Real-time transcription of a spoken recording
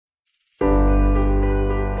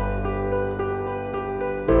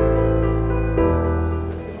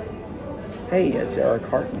Hey, it's Eric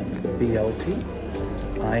Hartman,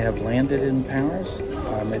 BLT. I have landed in Paris.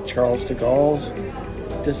 I'm at Charles de Gaulle's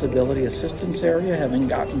Disability Assistance Area, having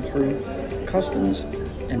gotten through customs,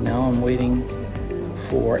 and now I'm waiting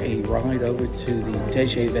for a ride over to the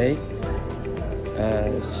TGV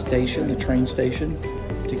station, the train station,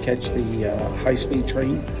 to catch the high-speed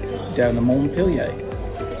train down to Montpellier.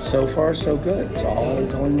 So far, so good. It's all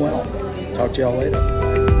going well. Talk to y'all later.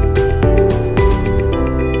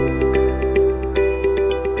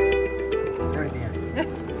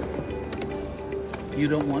 You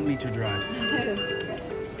don't want me to drive?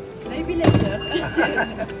 Maybe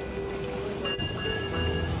later.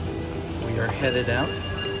 We are headed out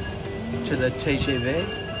to the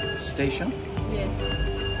TGV station. Yes.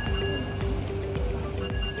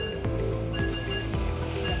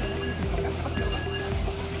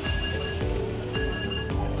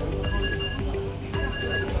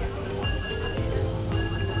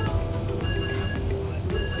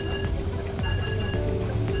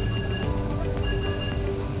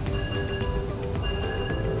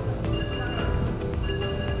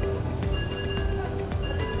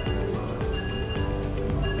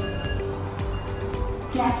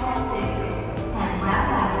 Platform 6, stand well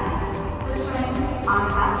back. The trains are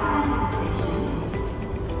about to enter the station.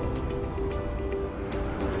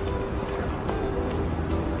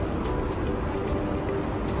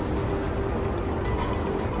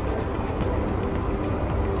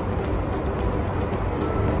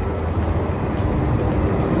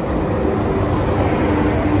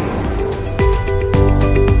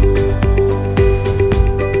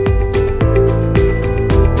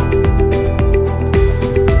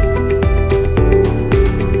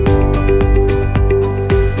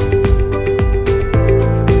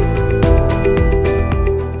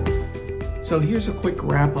 So here's a quick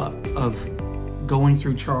wrap up of going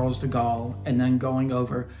through Charles de Gaulle and then going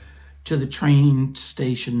over to the train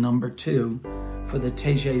station number 2 for the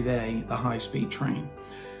TGV, the high-speed train.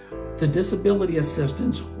 The disability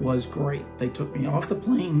assistance was great. They took me off the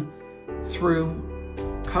plane, through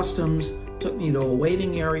customs, took me to a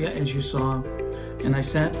waiting area, as you saw, and I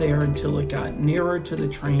sat there until it got nearer to the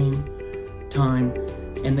train time,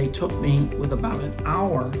 and they took me with about an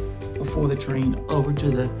hour before the train over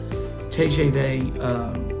to the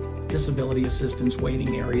TGV disability assistance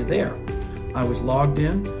waiting area there. I was logged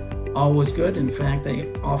in, all was good. In fact,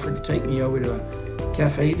 they offered to take me over to a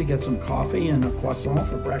cafe to get some coffee and a croissant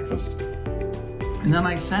for breakfast. And then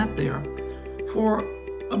I sat there for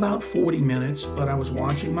about 40 minutes, but I was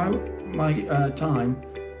watching my time.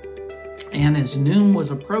 And as noon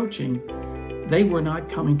was approaching, they were not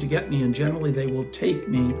coming to get me, and generally they will take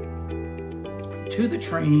me to the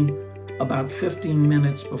train about 15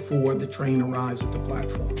 minutes before the train arrives at the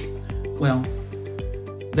platform. Well,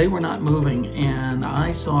 they were not moving, and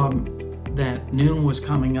I saw that noon was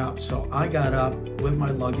coming up, so I got up with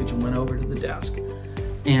my luggage and went over to the desk,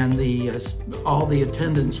 and all the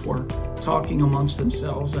attendants were talking amongst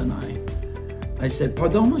themselves, and I said,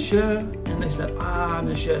 "Pardon, monsieur," and they said, "Ah,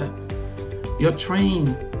 monsieur, your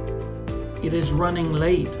train, it is running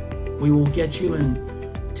late. We will get you in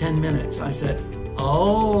 10 minutes. I said,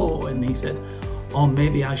 "Oh," and he said, "Oh,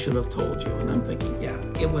 maybe I should have told you." And I'm thinking, yeah,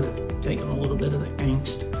 it would have taken a little bit of the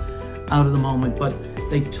angst out of the moment. But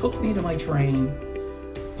they took me to my train,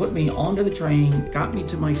 put me onto the train, got me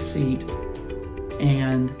to my seat,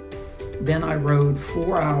 and then I rode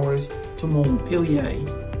 4 hours to Montpellier.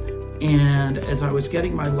 And as I was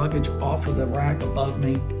getting my luggage off of the rack above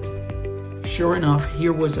me, sure enough,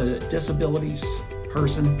 here was a disabilities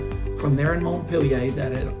person from there in Montpellier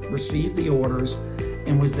that had received the orders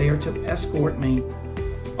and was there to escort me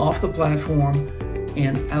off the platform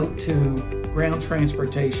and out to ground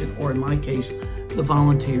transportation, or in my case, the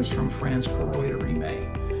volunteers from France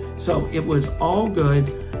Croix-de-Rime. So it was all good,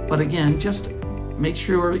 but again, just make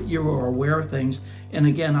sure you are aware of things. And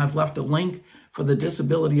again, I've left a link for the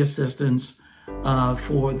disability assistance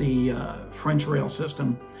for the French rail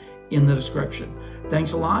system in the description.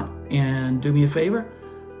 Thanks a lot, and do me a favor,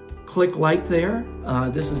 click like there.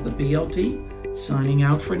 This is the BLT signing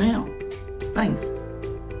out for now. Thanks.